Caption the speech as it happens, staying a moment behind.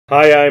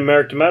Hi, I'm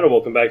Merrick Tomato.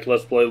 Welcome back to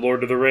Let's Play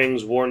Lord of the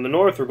Rings: War in the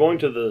North. We're going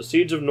to the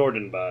Siege of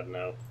Nordinbad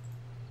now.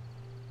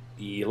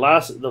 The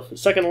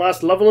second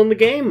last level in the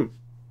game.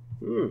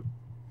 And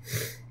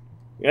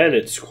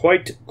it's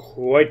quite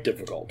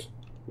difficult,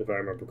 if I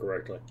remember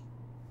correctly.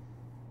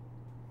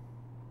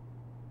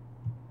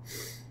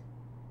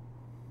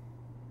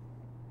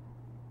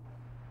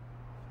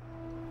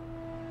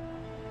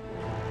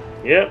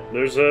 Yep,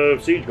 there's a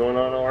siege going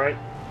on, alright.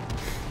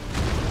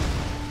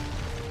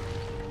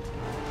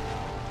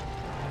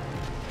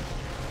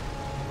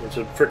 It's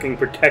a freaking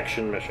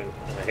protection mission,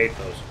 and I hate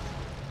those.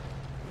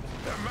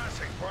 They're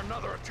massing for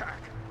another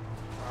attack.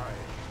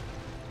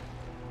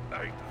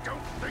 I don't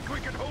think we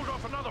can hold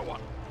off another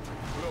one.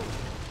 No,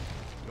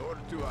 nor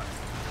do I.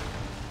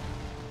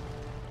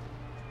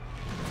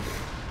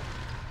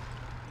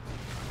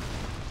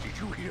 Did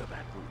you hear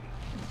that, Rudy?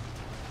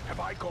 Have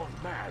I gone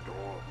mad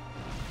or...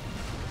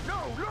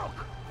 No,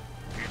 look!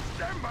 It's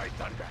them, my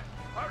thunder!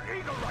 Our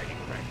eagle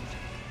riding friends!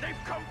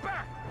 They've come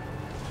back!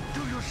 Do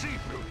you see,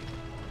 Rudy?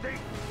 They...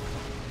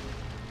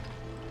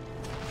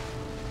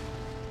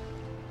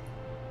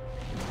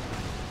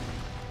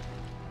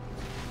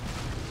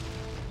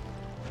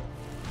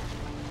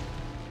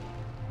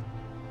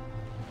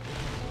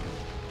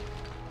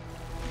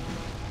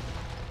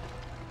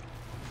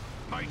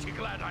 Mighty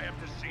glad I am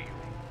to see you,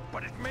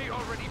 but it may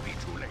already be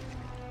too late.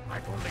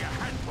 I've only a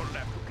handful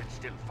left who can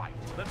still fight.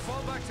 Then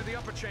fall back to the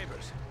upper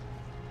chambers.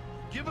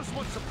 Give us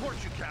what support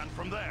you can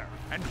from there,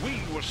 and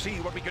we will see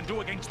what we can do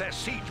against their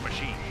siege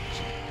machines.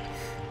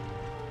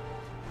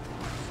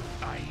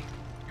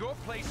 Your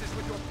place is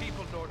with your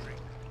people, Nordring.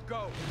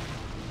 Go.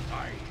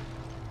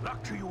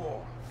 Luck to you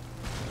all.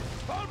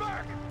 Fall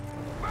back!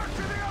 Back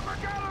to the upper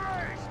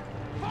galleries!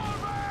 Fall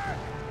back!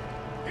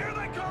 Here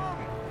they come!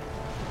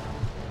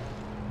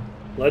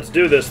 Let's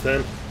do this,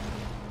 then.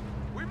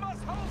 We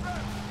must hold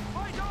them!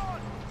 Fight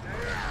on!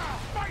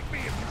 Fight me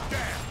if you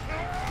dare!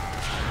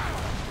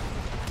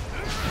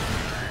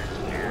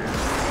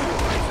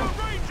 It's a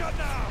ranger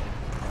now!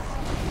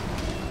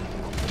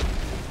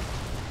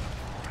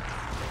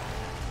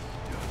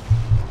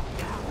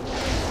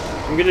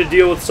 I'm gonna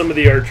deal with some of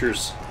the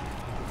archers.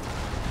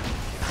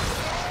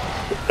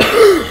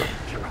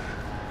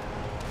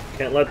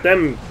 Can't let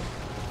them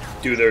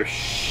do their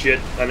shit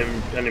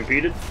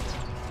unimpeded.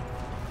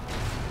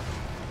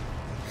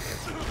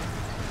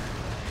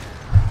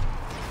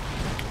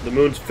 The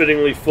moon's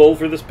fittingly full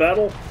for this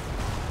battle.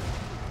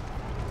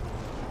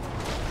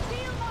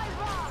 Feel my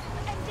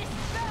wrath and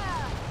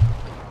despair!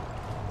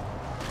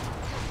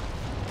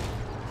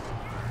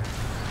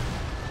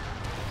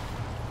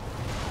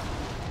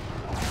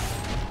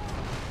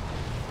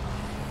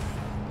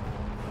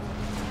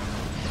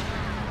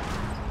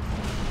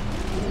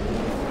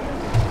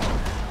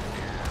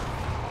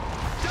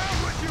 Down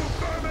with you,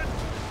 vermin!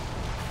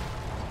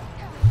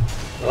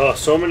 Oh,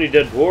 so many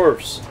dead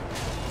dwarves.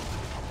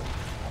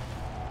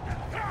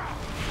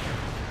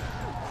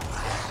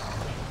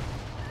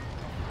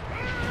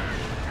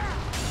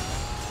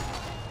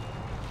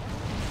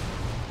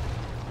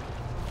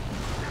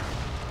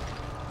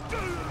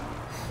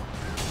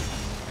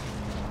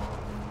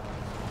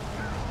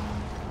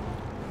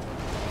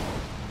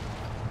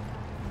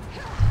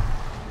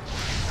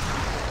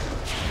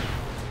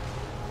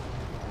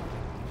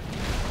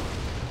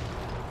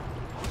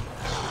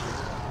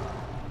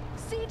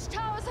 Siege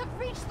towers have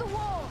reached the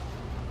wall!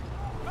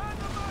 Man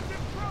the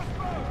mountain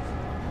crossbows!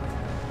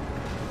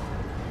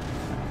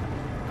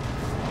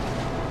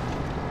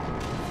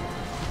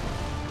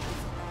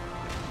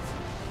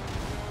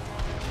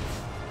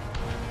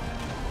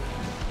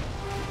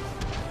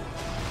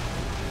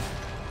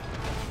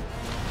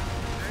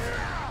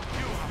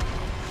 You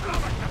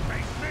stomach to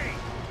face me!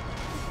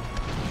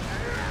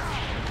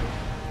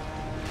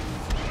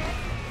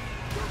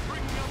 We're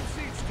bringing up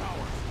siege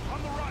towers on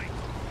the right.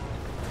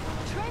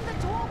 Train the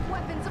dwarf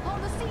weapons upon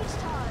the siege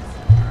towers!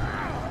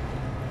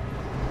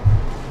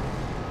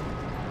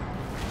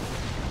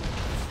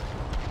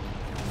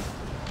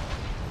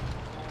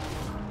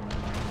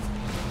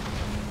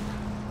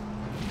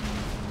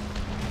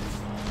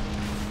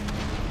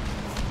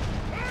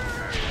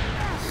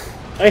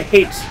 I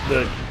hate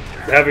the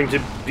having to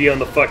be on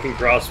the fucking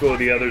crossbow.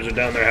 The others are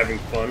down there having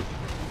fun.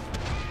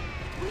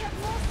 We have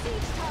more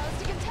siege towers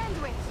to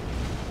contend with!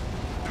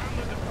 And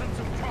the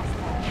defensive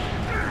crossbow.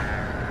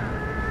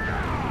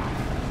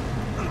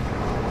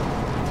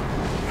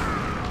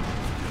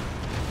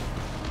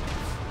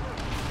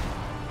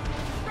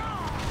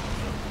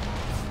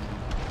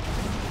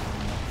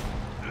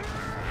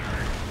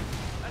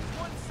 That's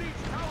one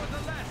siege tower the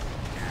less.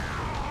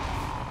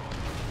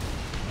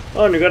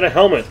 Oh, and you got a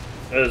helmet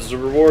as a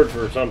reward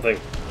for something.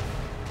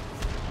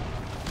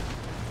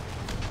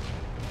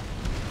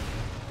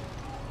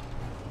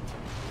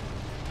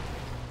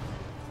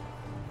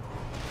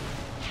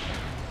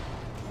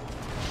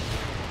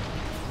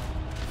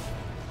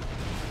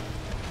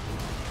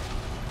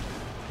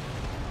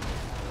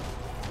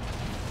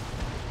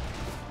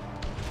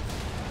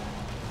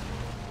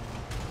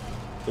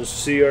 Let's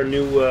see our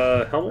new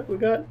helmet we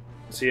got.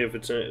 See if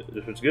it's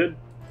good.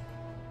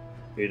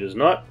 He does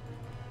not.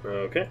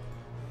 Okay.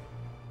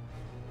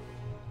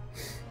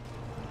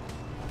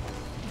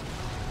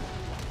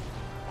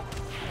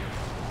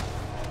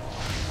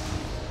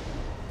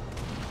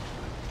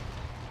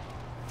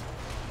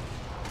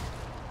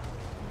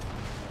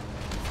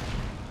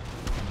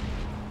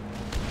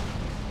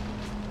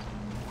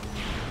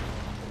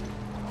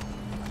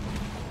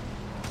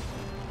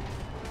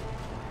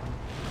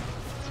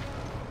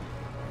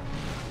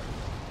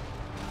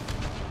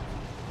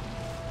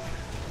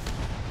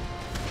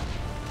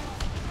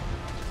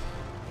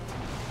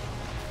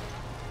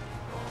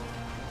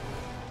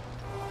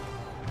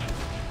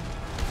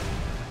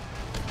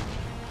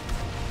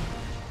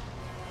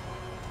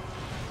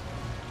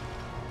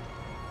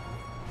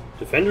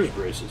 Defender's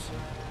braces.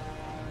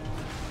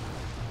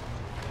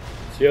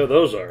 See how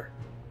those are.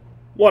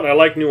 What? I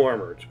like new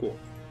armor. It's cool.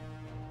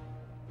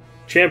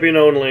 Champion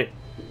only.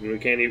 We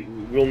can't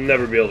even, we'll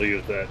never be able to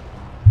use that.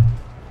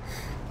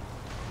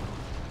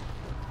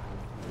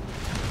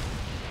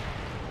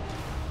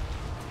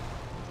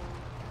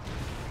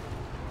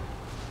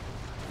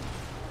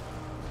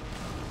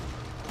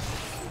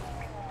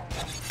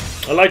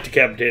 I like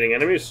decapitating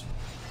enemies.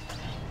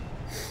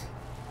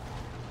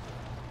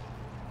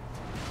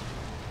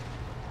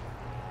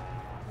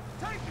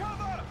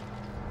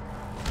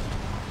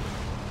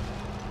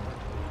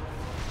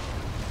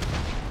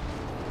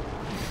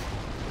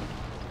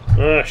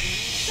 Ah,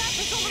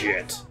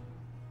 shit.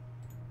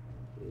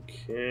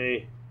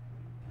 Okay.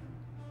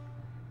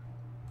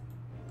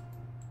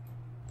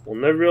 We'll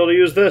never be able to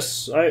use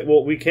this.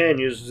 Well, we can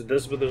use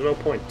this, but there's no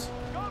point.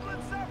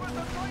 Goblin sappers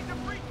are trying to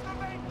breach the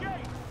main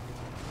gate!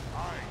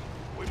 Aye,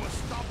 we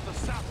must stop the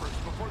sappers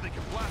before they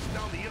can blast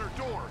down the inner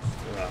doors.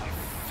 Ah,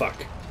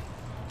 fuck.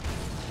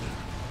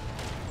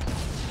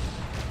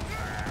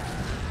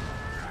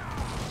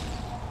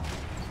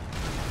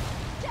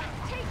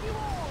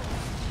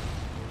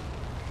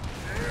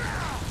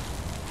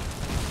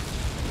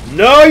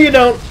 No, you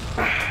don't.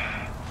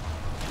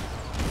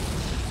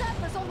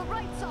 Sappers on the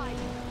right side.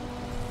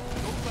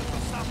 Don't let the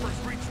sappers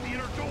reach the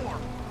inner door.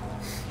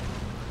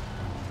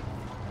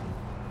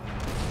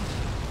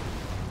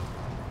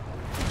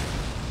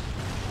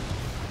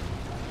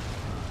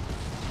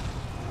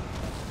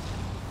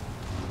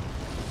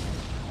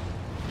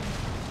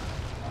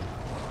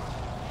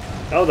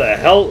 How the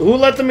hell? Who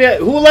let them?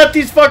 Who let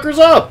these fuckers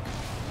up?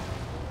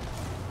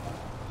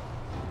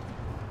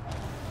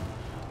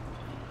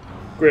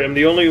 Great, I'm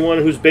the only one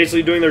who's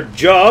basically doing their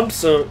job,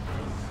 so...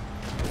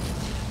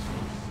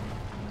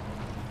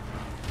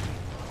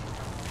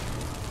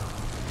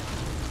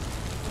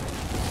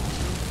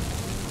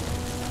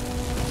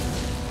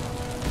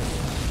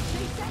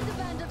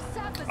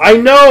 I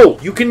know!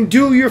 You can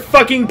do your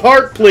fucking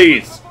part,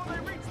 please!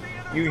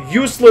 You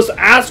useless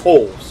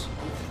assholes!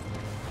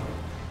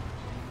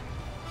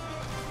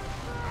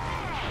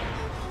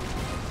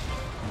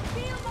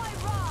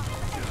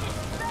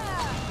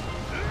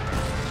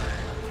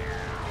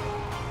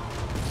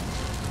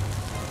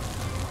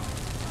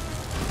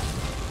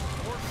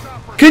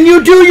 Can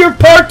you do your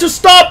part to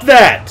stop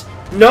that?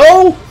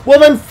 No? Well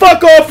then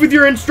fuck off with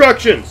your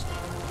instructions!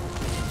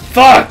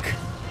 Fuck!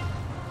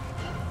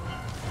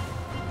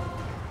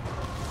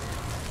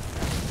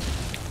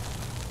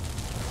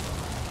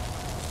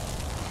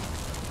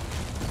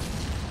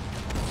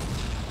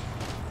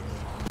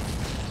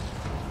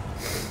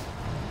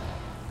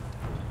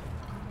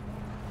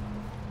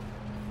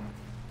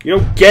 You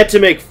don't get to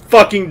make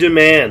fucking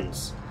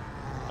demands.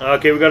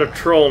 Okay, we got a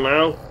troll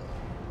now.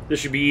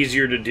 This should be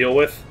easier to deal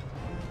with.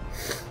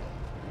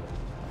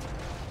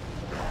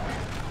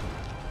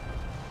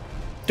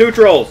 Two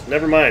trolls,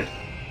 never mind.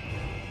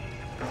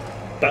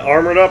 But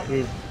armored up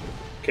and...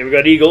 Okay, we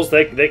got eagles,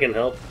 they can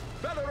help.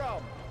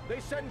 Balaram, they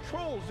send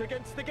trolls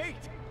against the gate.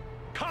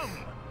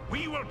 Come,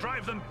 we will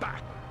drive them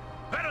back.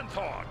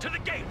 Veranthor, to the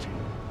gate.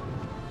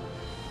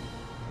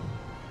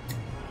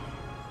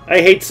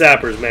 I hate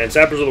sappers, man.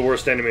 Sappers are the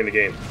worst enemy in the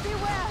game.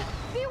 Beware!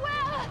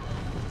 Beware!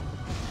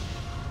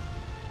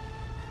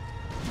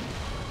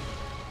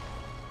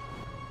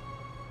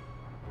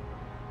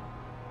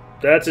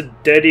 That's a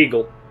dead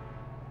eagle.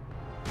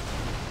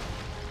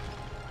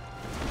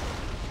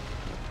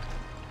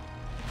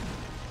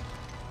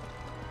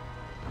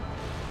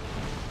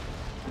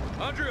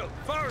 Andriel,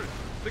 forward!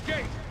 The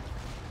gate!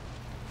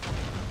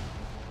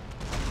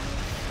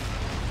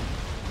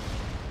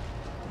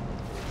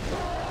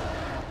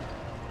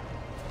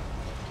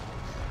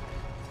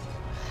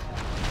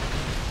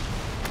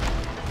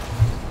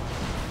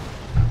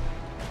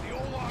 The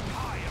Olog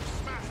High have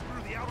smashed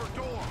through the outer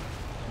door.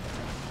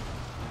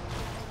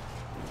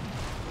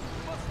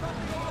 We must stop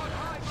the Olog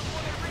High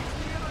before they reach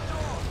the inner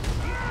door!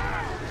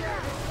 There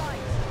is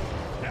light.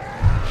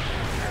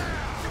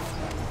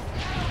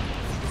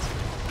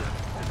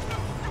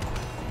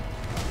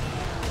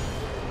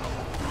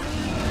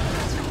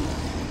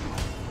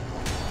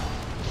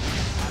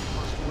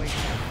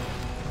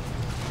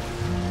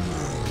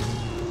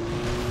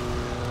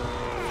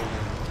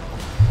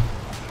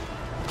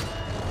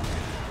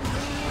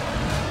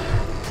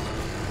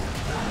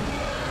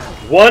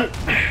 One.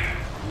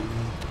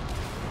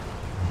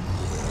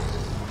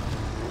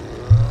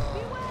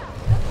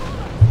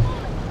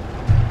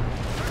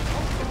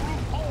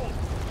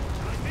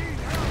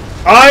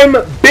 I'm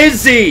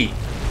busy!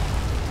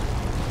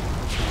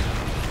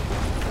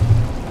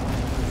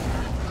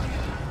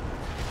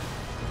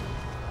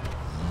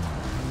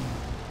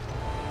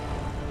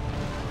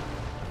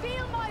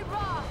 Feel my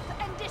wrath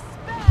and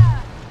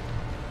despair!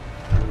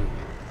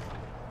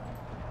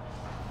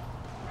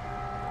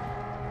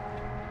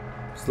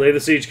 Slay the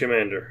siege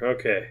commander.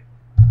 Okay.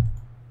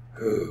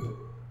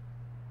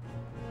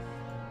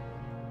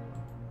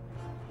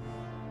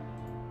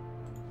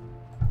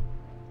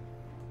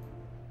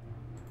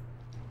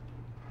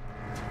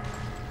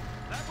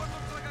 That one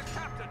looks like a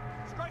captain.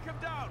 Strike him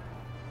down.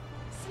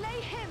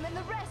 Slay him and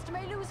the rest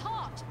may lose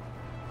heart!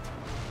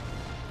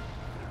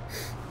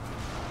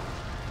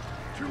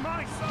 To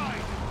my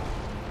side!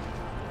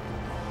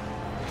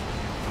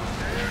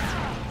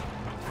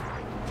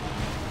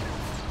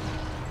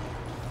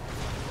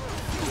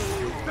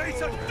 You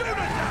face a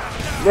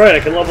Dunadan! Right, I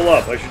can level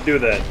up. I should do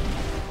that.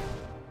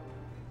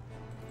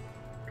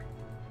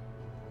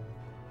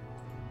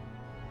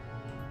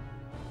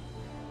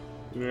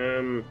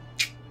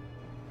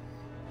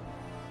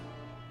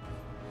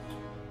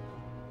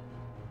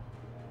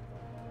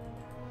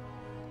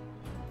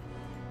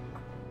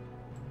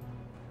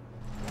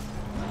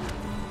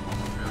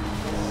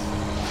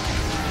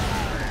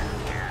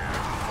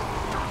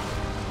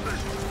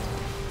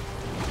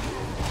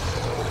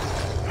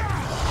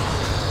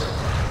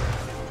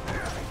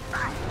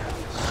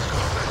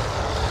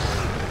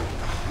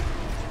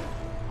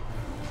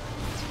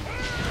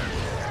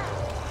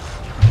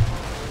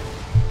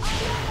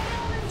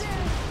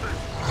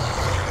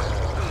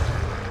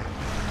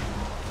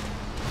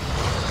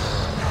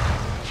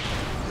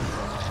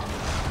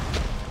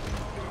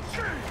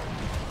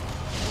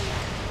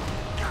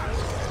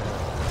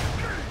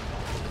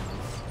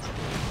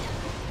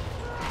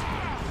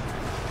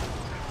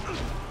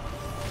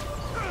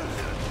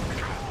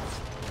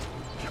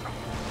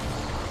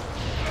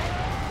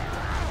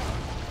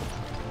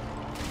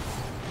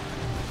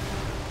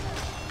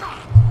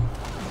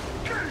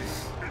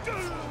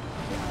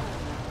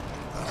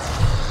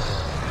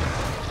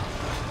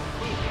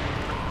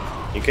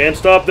 You can't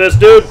stop this,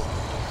 dude! That'll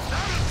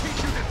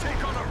teach you to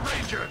take on a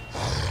ranger!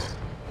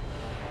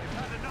 You've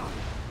had enough!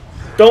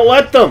 Don't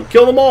let them!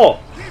 Kill them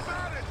all! Keep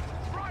at it!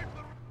 Drive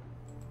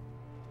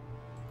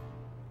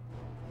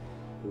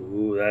the...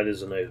 Ooh, that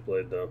is a nice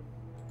blade, though.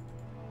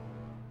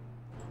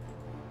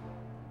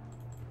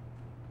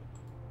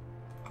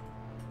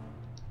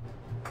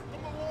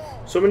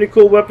 So many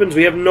cool weapons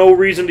we have no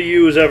reason to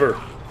use ever.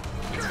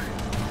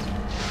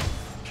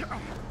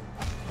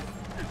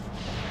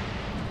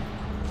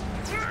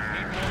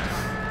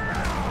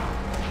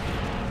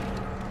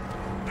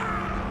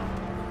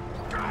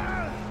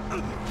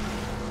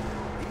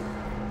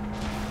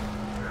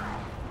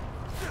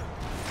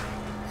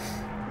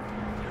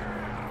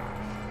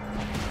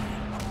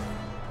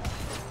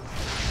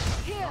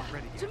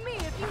 To me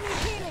if you need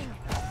healing!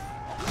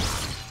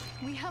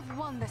 We have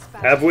won this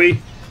battle. Have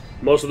we?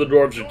 Most of the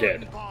dwarves are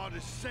dead. Nordinbad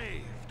is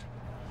saved.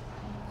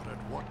 But at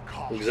what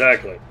cost?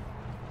 Exactly.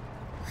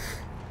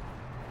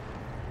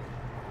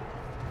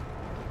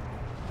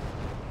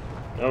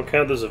 I don't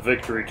count this a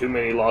victory. Too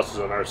many losses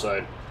on our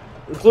side.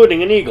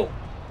 Including an eagle.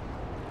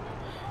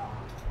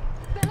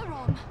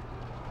 Belleron!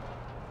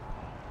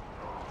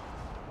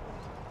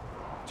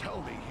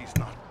 Tell me he's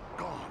not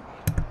gone.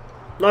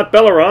 Not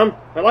Belleron.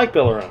 I like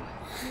Belleron.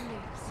 He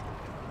lives,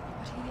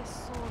 but he is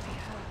sorely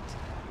hurt.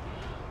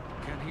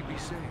 Can he be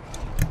saved?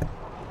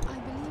 I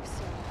believe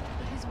so,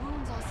 but his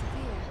wounds are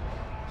severe.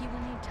 He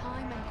will need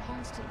time and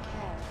constant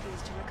care if he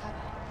is to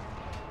recover.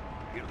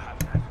 He'll have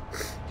that.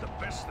 The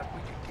best that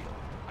we can give.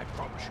 I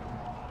promise you.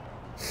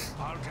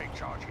 I'll take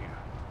charge here.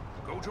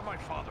 Go to my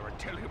father and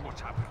tell him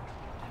what's happened.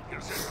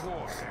 He'll send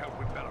dwarves to help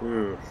with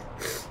Belleron.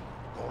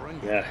 Oren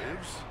Yeah.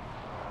 lives?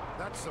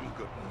 That's some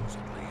good news,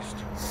 at least.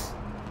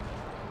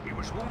 He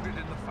was wounded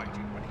in the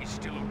fighting, but he's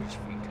still on his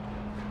feet.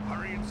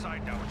 Hurry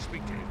inside now and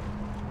speak to him.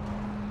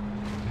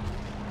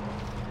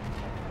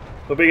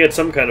 Hope I get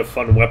some kind of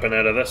fun weapon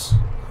out of this.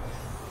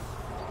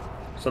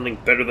 Something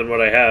better than what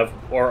I have.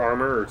 Or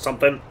armor, or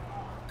something.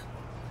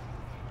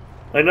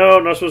 I know,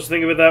 I'm not supposed to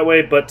think of it that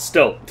way, but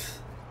still.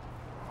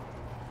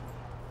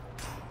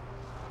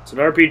 It's an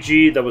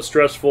RPG that was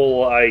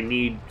stressful. I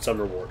need some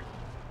reward.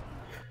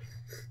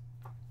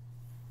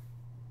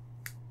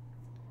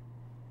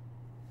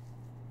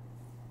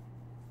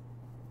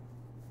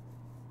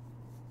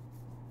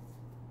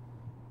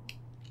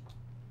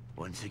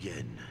 Once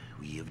again,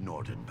 we of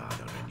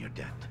Nordinbad are in your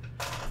debt.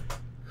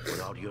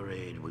 Without your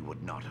aid, we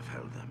would not have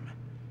held them.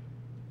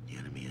 The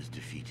enemy is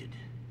defeated,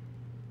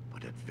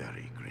 but at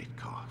very great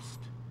cost.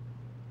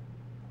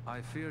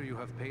 I fear you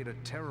have paid a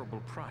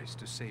terrible price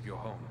to save your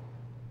home.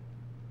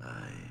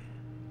 Aye,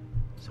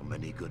 so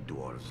many good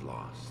dwarves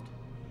lost.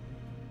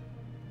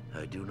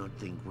 I do not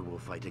think we will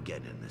fight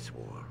again in this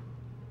war,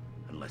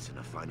 unless in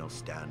a final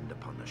stand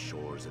upon the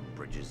shores and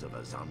bridges of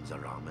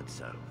Azanzaram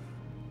itself.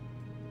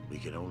 We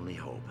can only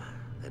hope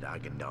that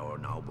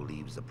Agandaur now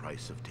believes the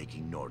price of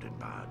taking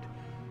Nordinbad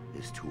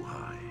is too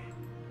high.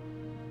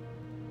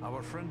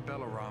 Our friend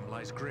Belleron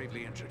lies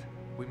gravely injured.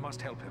 We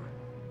must help him.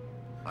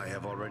 I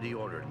have already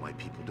ordered my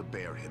people to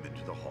bear him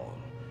into the hall.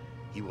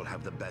 He will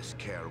have the best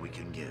care we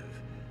can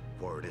give,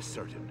 for it is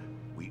certain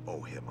we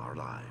owe him our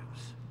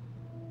lives.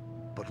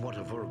 But what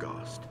of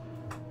Urgast?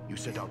 You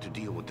set out to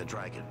deal with the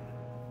dragon.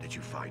 Did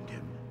you find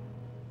him?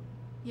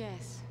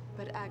 Yes,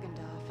 but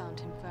Agandaur found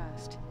him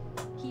first.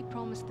 He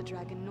promised the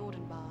dragon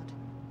Nordinbad.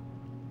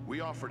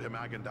 We offered him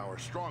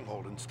Agandaur's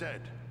stronghold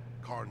instead.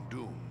 Carn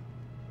Dum.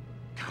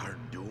 Carn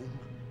Dum?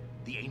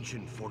 The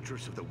ancient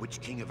fortress of the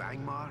Witch King of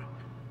Angmar?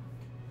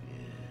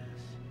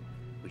 Yes.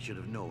 We should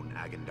have known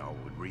Agandaur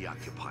would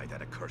reoccupy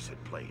that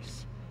accursed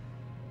place.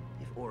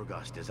 If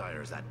Urgast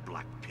desires that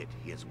black pit,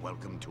 he is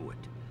welcome to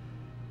it.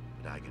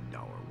 But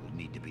Agandaur will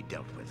need to be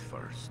dealt with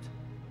first.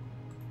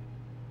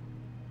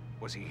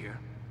 Was he here?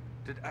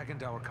 Did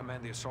Agandaur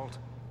command the assault?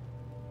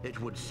 It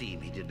would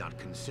seem he did not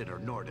consider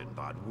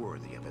Nordinbad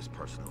worthy of his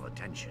personal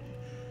attention.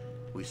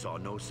 We saw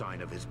no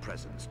sign of his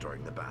presence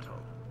during the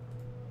battle.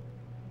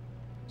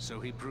 So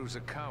he proves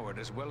a coward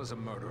as well as a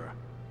murderer,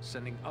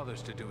 sending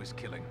others to do his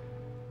killing.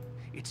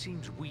 It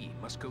seems we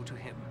must go to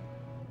him.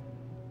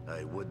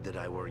 I would that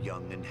I were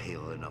young and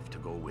hale enough to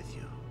go with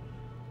you.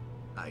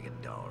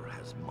 Agandaur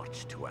has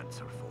much to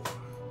answer for.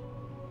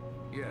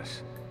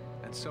 Yes,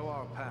 and so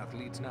our path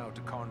leads now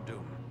to Carn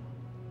Dum.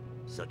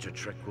 Such a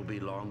trek will be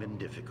long and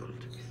difficult,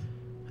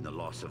 and the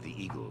loss of the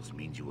eagles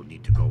means you will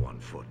need to go on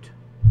foot.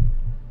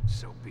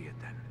 So be it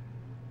then.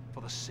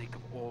 For the sake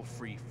of all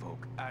free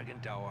folk,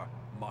 Agandaur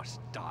must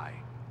die.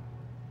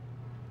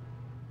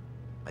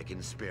 I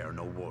can spare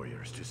no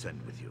warriors to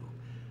send with you.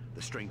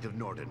 The strength of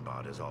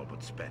Nordinbad is all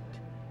but spent.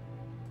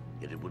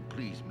 Yet it would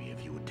please me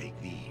if you would take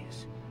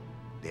these.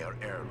 They are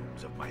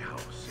heirlooms of my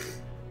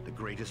house. The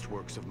greatest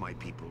works of my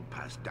people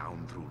passed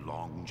down through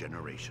long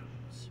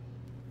generations.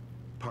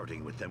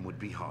 Parting with them would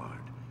be hard,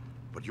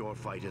 but your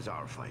fight is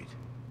our fight,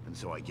 and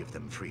so I give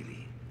them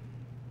freely.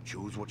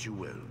 Choose what you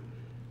will,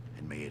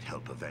 and may it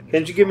help avenge...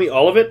 Can't you give me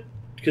all of it?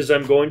 Because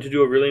I'm going to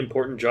do a really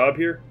important job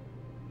here.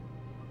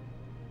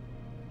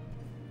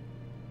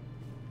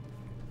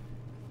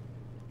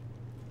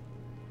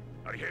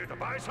 Are you here to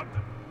buy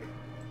something?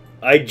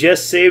 I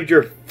just saved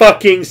your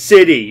fucking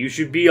city. You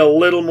should be a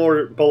little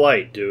more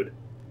polite, dude.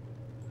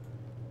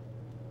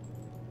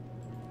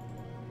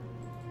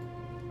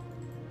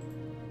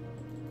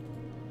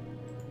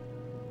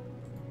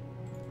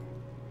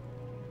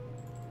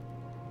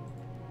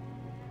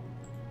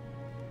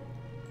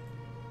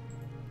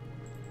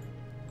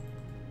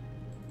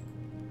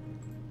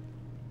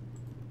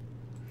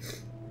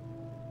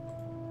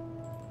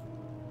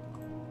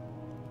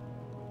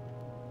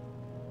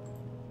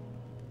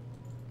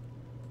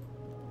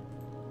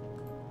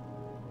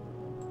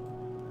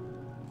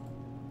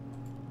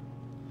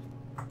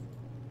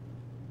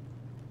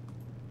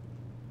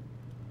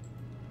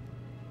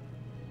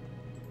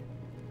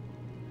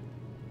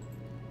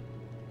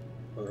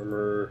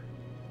 Armor.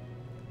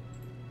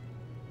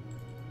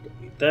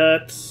 Don't need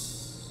that.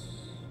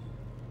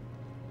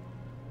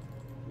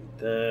 Need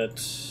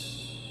that.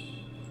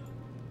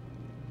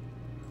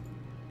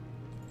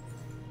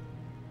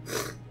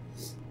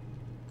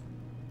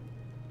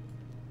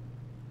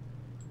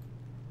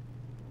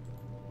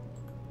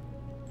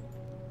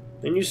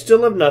 And you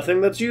still have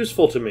nothing that's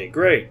useful to me.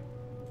 Great.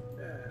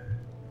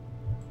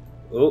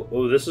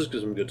 Oh, this is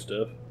some good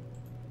stuff.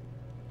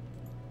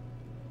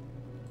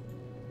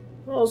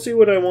 I'll see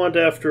what I want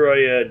after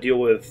I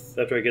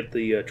after I get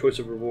the choice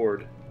of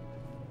reward.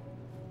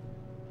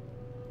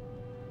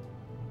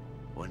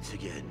 Once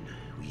again,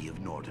 we of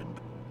Norden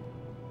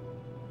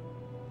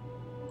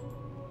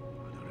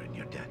are in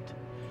your debt.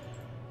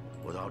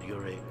 Without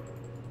your aid,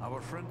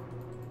 Our friend?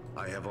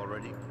 I have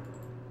already.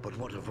 But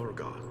what of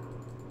Urgast?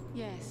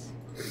 Yes.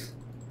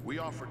 We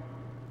offered...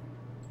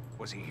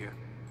 Was he here?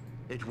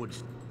 It would...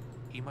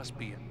 He must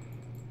be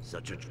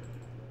Such a...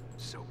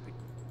 so be...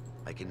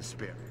 I can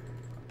spare.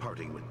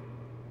 Parting with...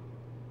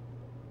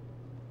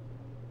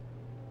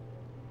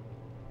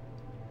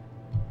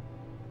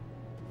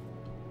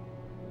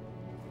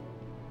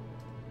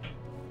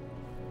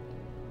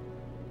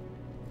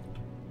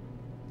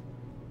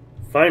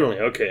 Finally,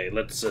 okay,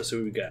 let's see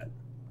what we got.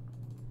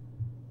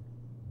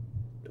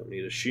 Don't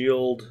need a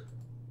shield.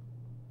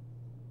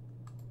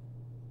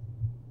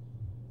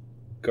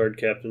 Guard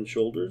captain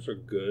shoulders are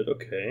good,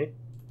 okay.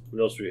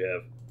 What else do we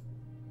have?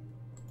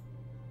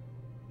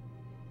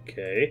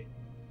 Okay.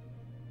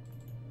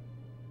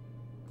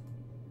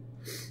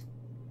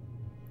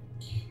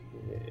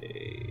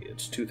 Okay,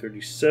 it's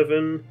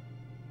 237.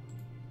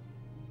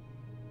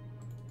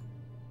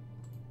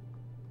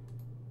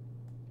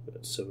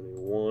 That's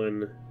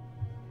 71.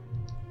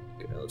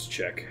 Okay, let's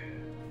check.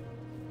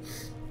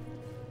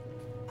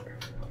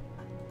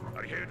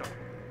 Are you here to...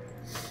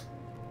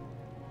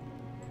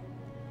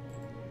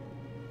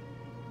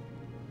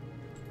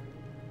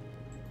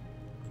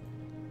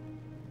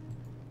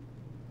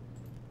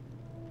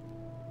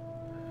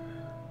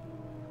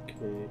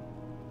 Okay.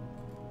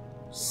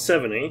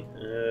 70.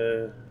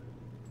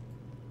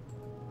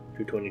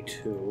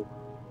 222.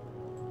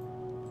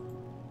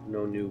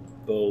 No new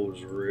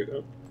bows.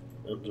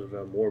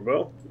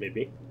 Warbow,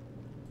 maybe.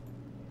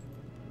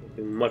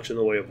 Nothing much in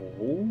the way of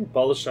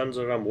polished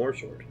Sanzaram war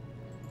sword.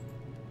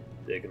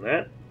 Taking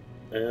that.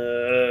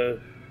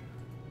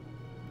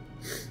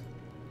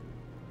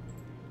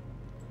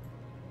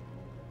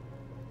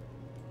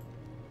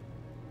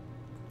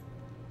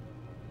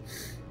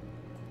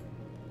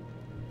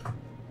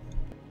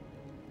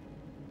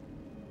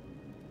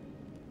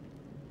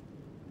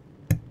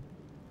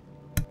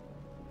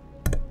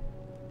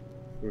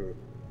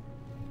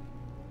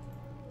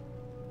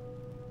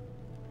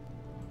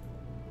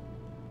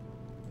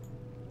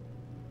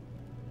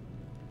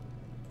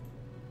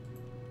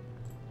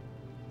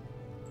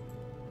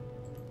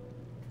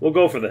 We'll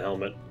go for the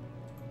helmet.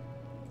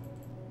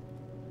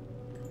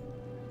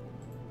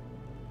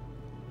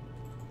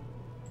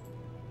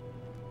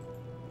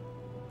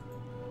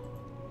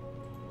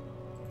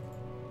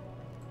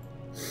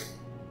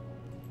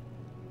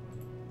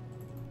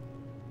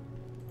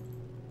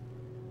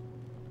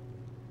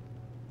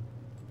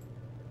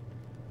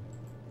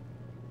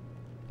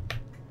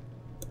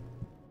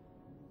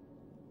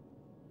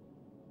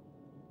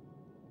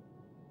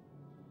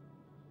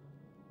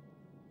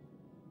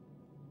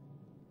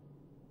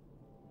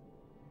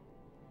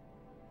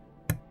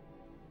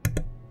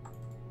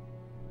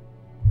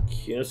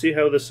 You know, see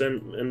how this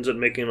ends up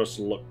making us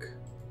look.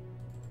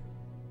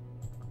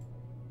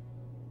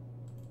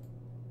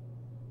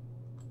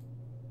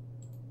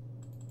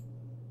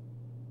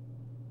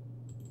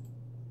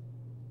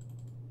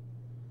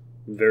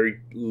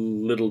 Very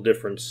little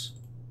difference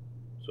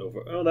so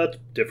far. Oh, that's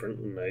different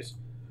and nice.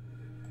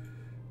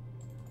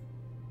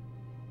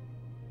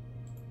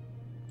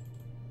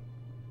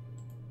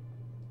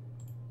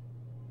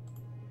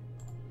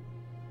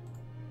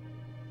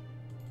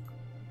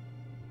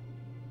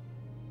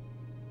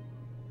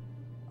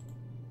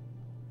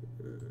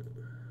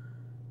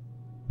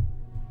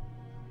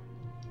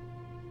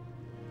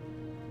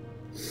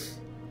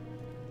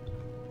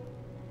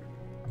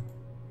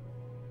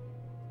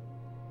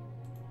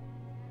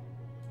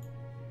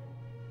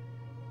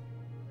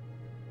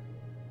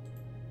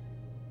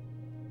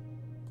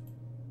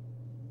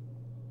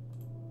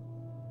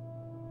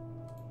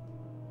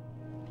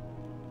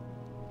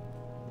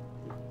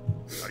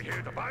 Are you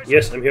here to buy something?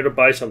 Yes, I'm here to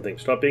buy something.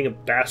 Stop being a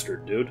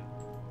bastard, dude.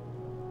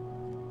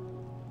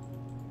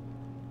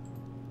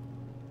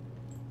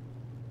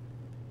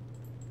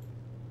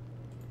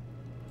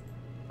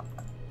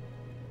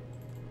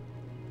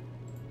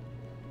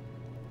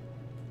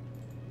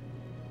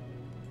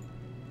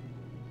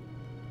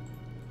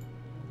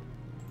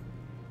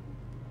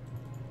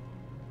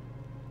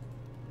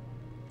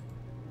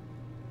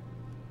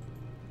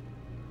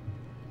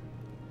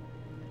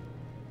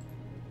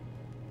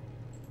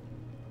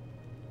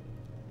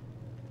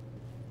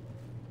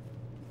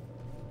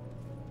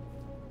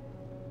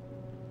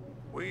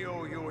 We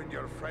owe you and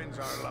your friends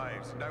our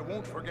lives, and I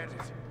won't forget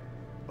it.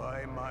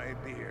 By my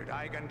beard,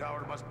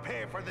 Agandaur must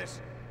pay for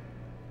this.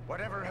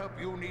 Whatever help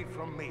you need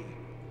from me,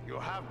 you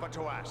have but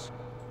to ask.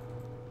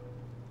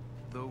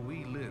 Though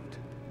we lived,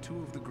 2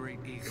 of the great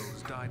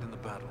eagles died in the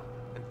battle,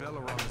 and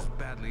Belaram is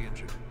badly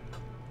injured.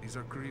 These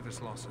are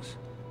grievous losses.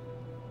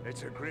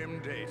 It's a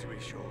grim day, to be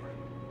sure.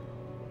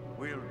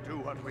 We'll do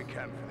what we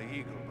can for the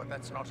eagle, but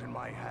that's not in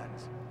my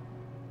hands.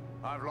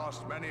 I've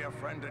lost many a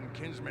friend and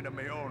kinsman of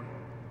my own.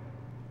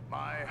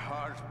 My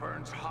heart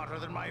burns hotter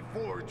than my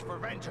forge for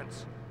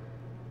vengeance.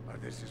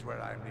 But this is where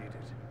I'm needed.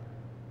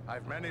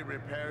 I've many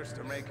repairs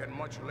to make and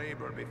much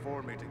labor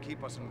before me to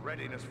keep us in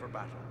readiness for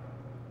battle.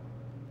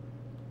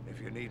 If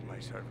you need my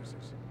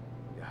services,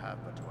 you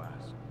have but to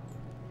ask.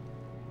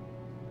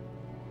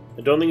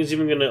 I don't think he's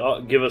even going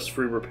to give us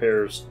free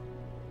repairs.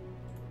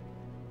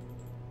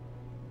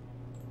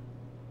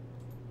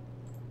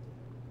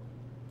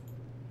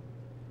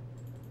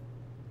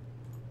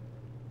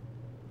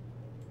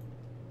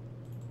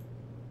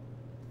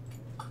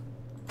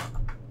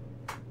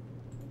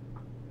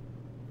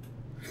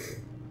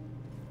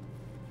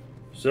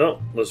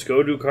 So, let's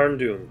go do Carn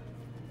Dum.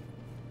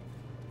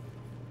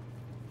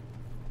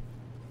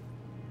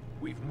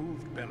 We've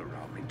moved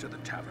Belaram into the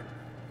tavern.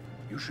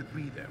 You should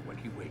be there when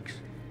he wakes.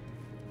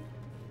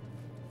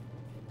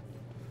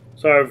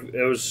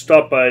 Sorry, I was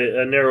stopped by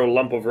a narrow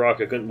lump of rock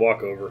I couldn't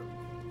walk over.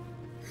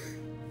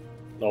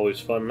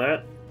 Always fun,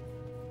 that.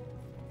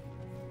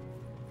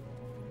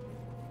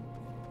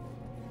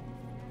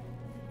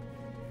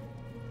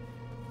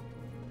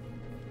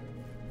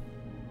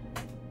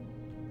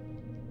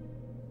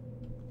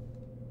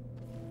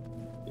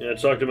 Yeah, I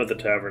talked to him at the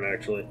tavern,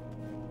 actually.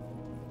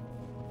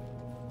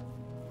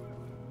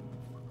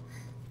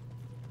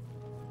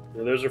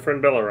 And there's our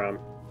friend Belaram.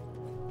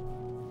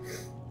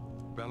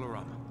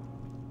 Belaram,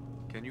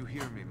 can you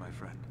hear me, my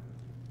friend?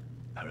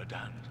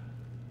 Aradan,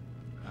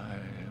 I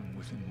am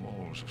within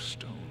walls of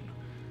stone,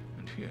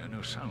 and hear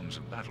no sounds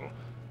of battle.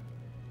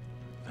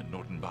 Then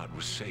Nordinbad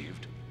was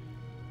saved.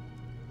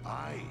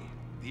 Aye,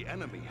 the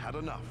enemy had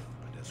enough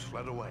and has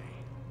fled away.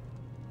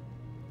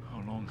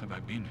 How long have I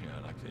been here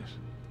like this?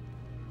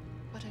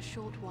 But a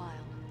short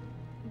while.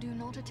 Do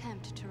not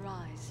attempt to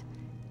rise.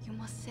 You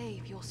must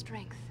save your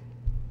strength.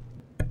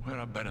 Where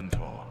are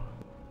Agandaur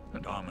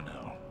and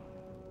Armanel?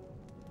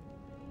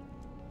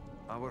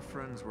 Our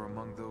friends were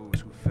among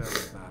those who fell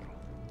in battle.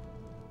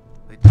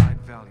 They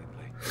died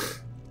valiantly,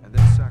 and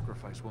their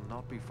sacrifice will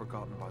not be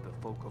forgotten by the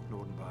folk of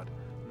Nordinbad,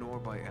 nor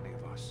by any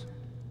of us.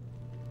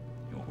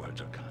 Your words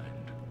are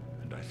kind,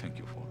 and I thank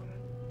you for them.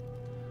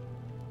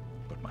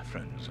 But my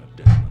friends are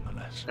dead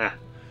nonetheless.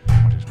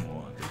 What is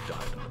more, they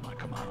died under my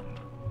command.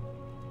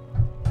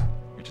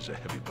 It is a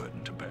heavy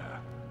burden to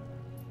bear.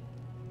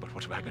 But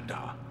what of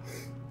Agandaur?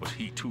 Was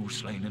he too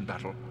slain in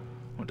battle,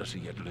 or does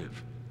he yet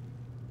live?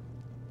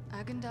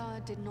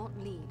 Agandaur did not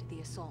lead the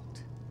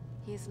assault.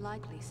 He is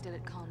likely still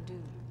at Carn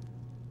Dum.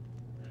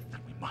 Then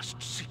we must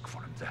seek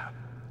for him there.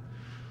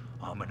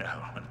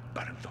 Armanel and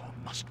Agandaur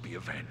must be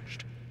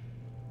avenged.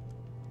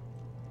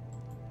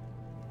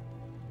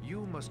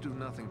 You must do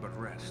nothing but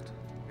rest.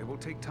 It will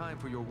take time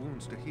for your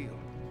wounds to heal.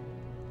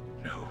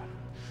 No,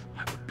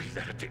 I would be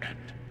there at the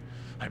end.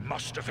 I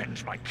must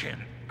avenge my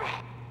kin.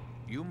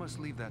 You must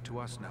leave that to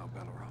us now,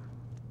 Balaram.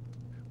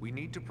 We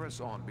need to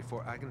press on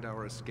before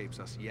Agandaur escapes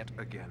us yet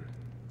again.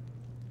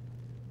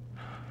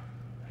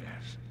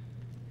 Yes.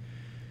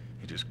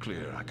 It is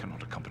clear I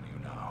cannot accompany you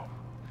now.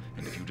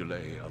 And if you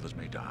delay, others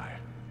may die.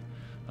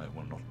 I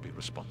will not be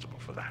responsible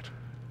for that.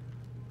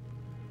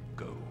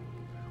 Go,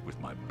 with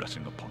my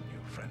blessing upon you,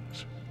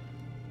 friends.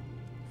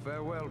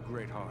 Farewell,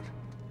 Greatheart.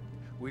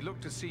 We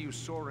look to see you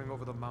soaring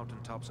over the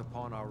mountaintops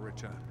upon our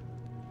return.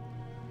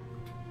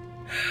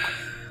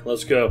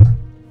 Let's go.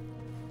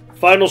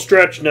 Final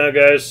stretch now,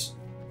 guys.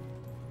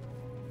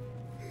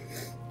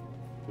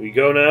 We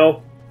go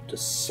now to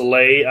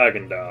slay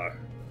Agandaur.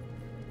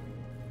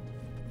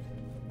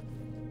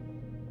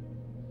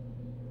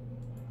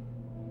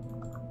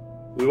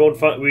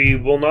 We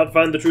will not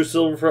find the true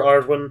silver for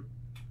Arwen.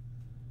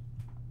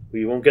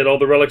 We won't get all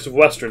the relics of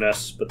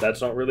Westerness, but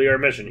that's not really our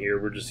mission here.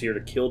 We're just here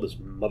to kill this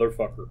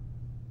motherfucker.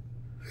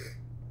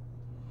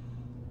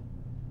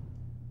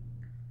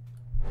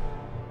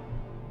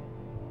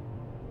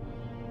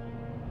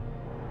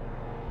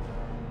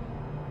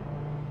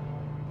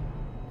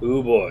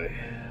 Ooh boy.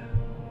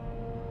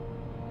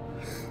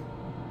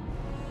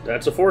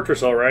 That's a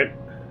fortress, alright.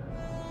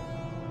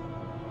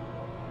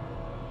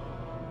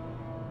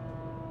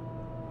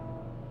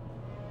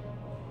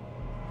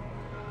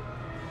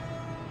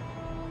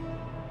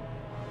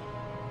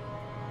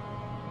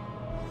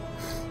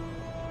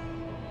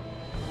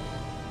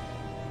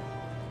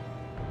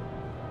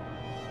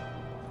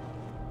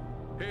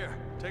 Here,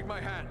 take my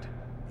hand.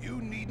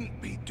 You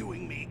needn't be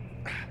doing me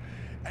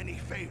any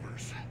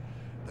favors.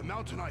 The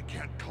mountain I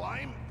can't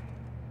climb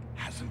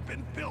hasn't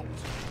been built.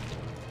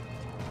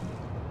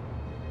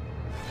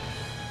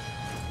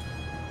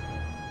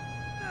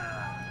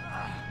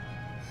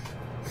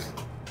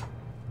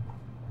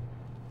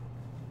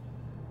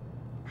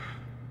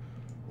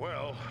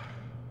 Well,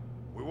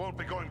 we won't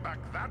be going back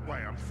that way,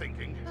 I'm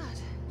thinking.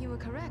 But you were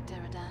correct,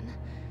 Eridan.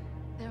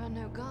 There are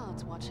no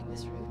guards watching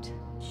this route.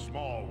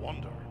 Small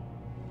wonder.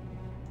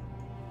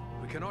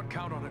 We cannot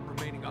count on it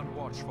remaining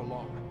unwatched for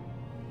long.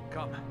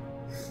 Come,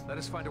 let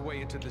us find a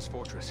way into this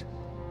fortress.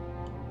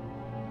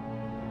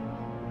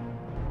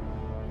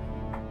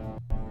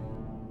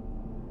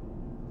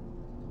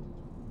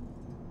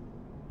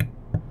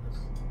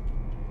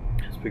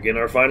 Let's begin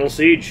our final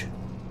siege.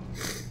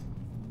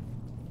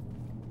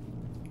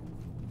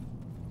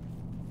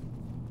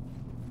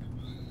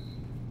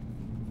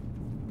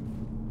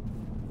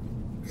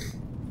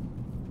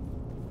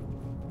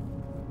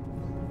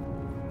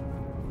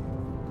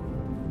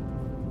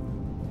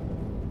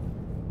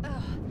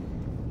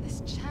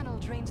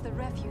 Drains the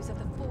refuse of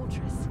the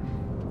fortress,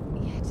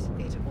 yet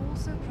it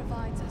also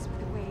provides us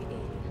with a way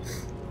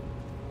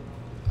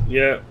in.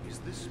 Yeah, Is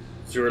this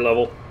 0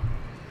 level.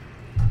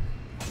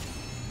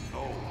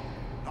 No,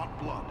 not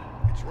blood.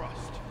 It's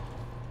rust.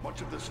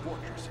 Much of this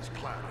fortress is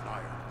clad in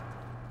iron.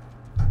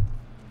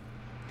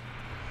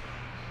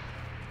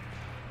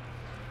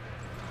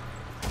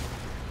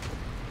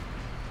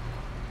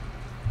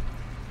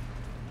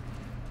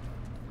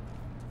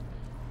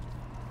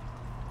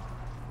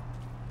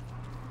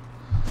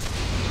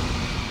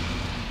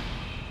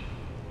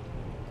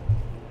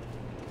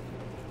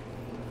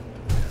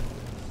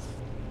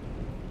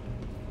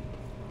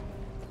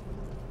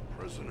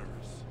 Prisoners.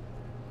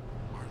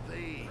 Are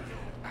they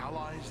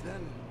allies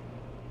then?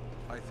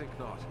 I think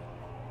not.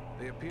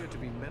 They appear to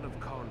be men of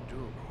Carn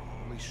Dum,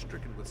 only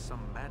stricken with some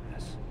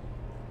madness.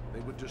 They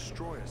would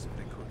destroy us if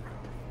they could.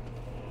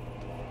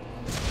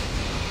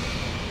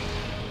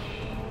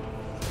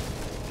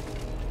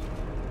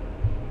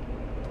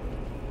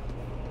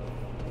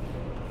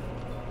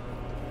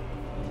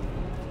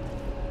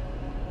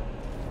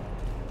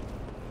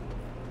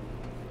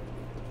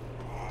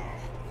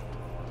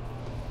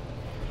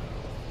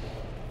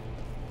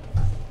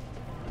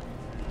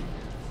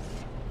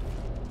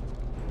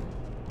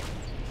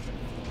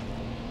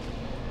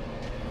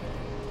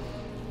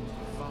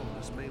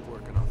 May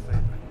work in our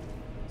favor.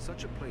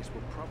 Such a place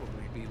will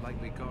probably be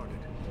lightly guarded.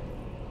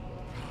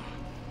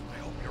 I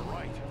hope you're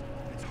right.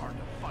 It's hard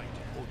to fight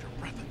and hold your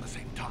breath at the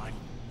same time.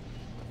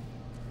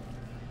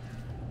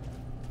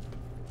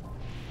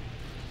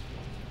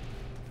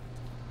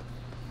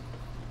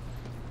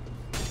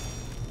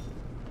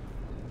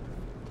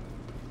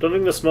 Don't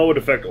think the smell would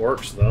affect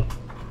orcs, though.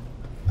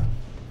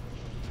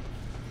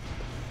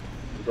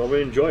 They'd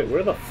probably enjoy it.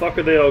 Where the fuck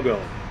are they all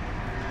going?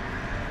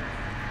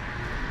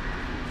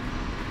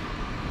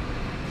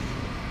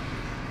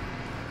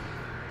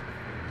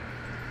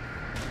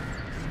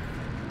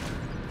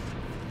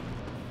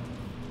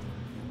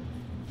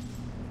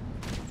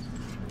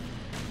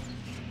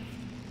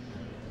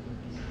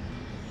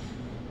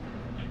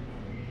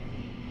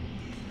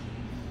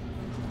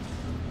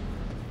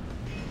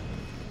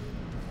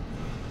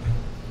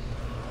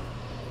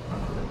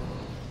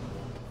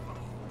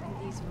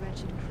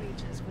 Wretched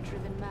creatures were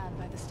driven mad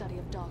by the study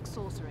of dark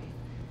sorcery.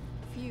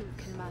 Few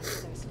can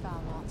master those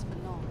foul arts for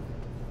long.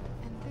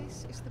 And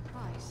this is the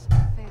price of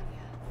failure.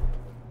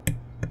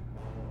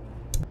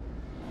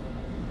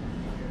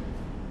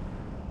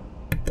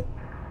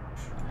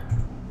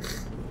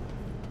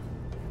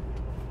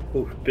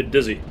 Ooh, bit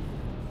dizzy.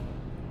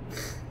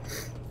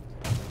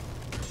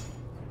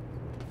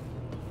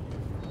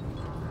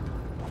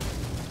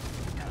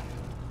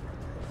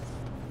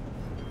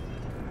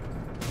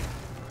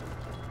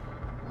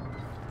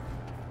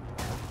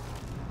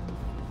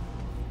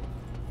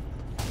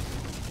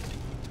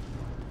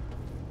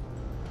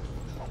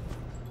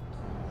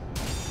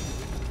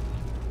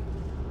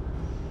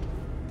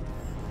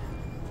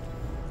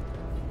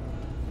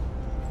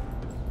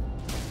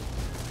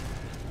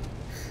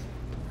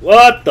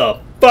 What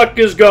the fuck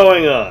is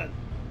going on?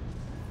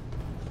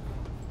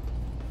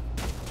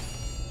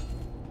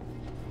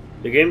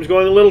 The game's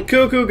going a little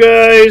cuckoo,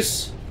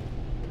 guys!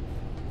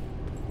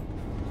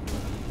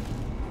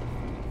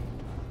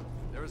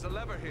 There is a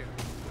lever here.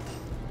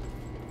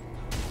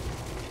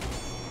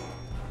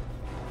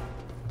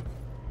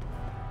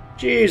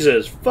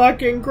 Jesus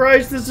fucking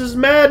Christ, this is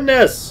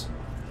madness!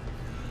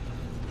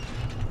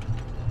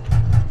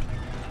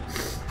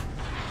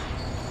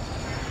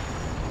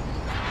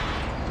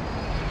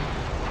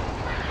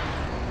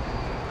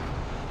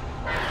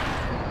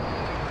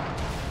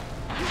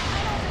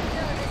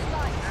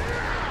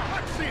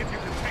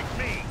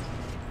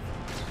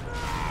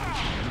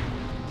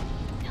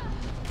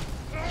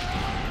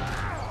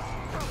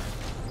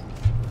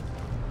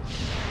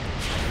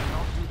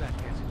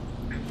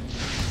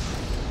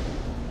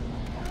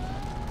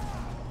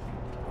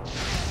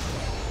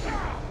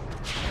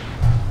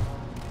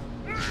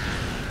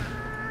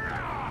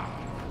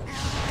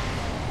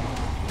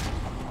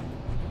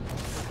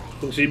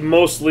 Is he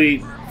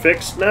mostly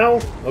fixed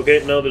now?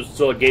 Okay, no, there's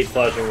still a gate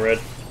flashing red.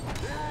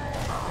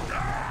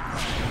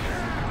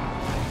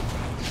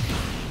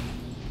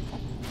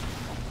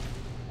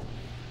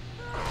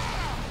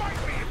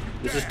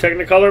 This is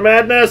Technicolor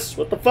madness!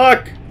 What the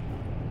fuck?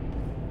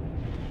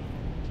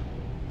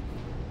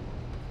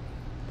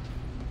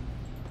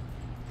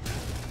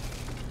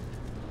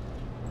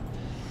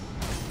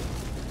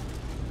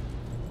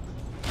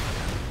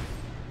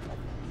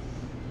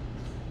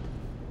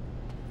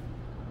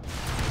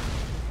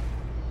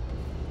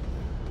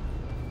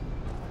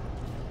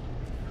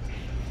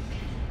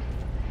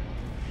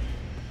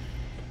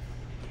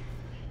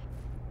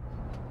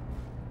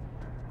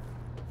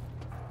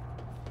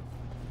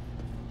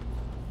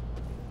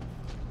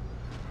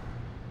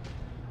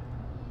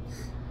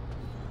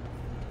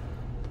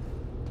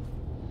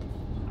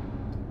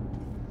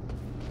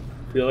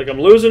 Feel like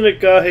I'm losing it,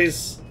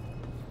 guys.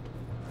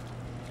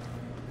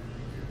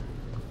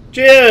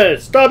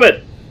 Cheers! Stop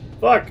it!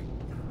 Fuck.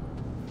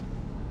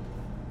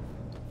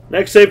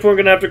 Next save point, I'm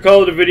gonna have to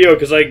call it a video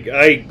because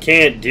I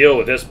can't deal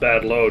with this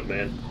bad load,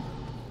 man.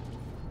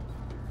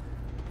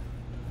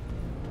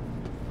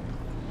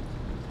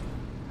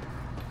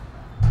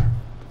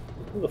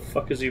 Who the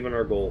fuck is even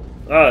our goal?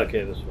 Ah,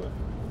 okay, this way.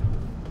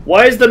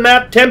 Why is the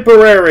map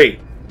temporary?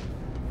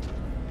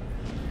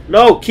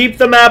 No, keep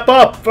the map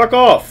up! Fuck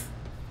off!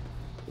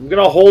 I'm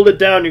gonna hold it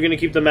down, you're gonna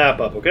keep the map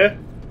up, okay?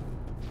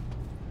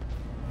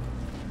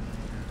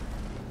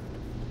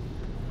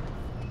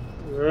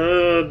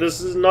 This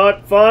is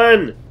not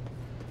fun!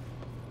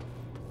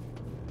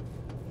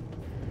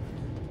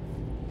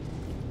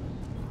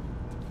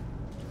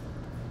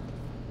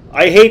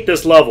 I hate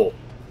this level.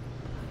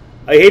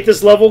 I hate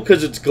this level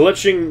because it's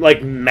glitching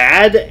like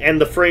mad and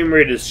the frame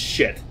rate is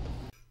shit.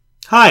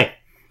 Hi,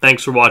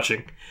 thanks for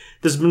watching.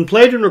 This has been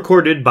played and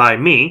recorded by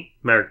me,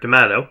 Merrick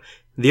D'Amato.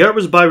 The art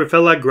was by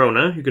repel.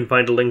 You can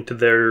find a link to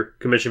their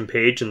commission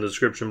page in the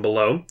description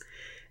below.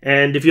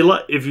 And if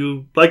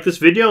you like this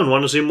video and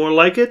want to see more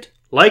like it,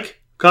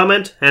 like,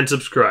 comment, and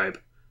subscribe.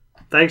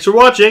 Thanks for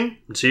watching,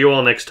 and see you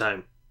all next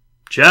time.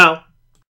 Ciao!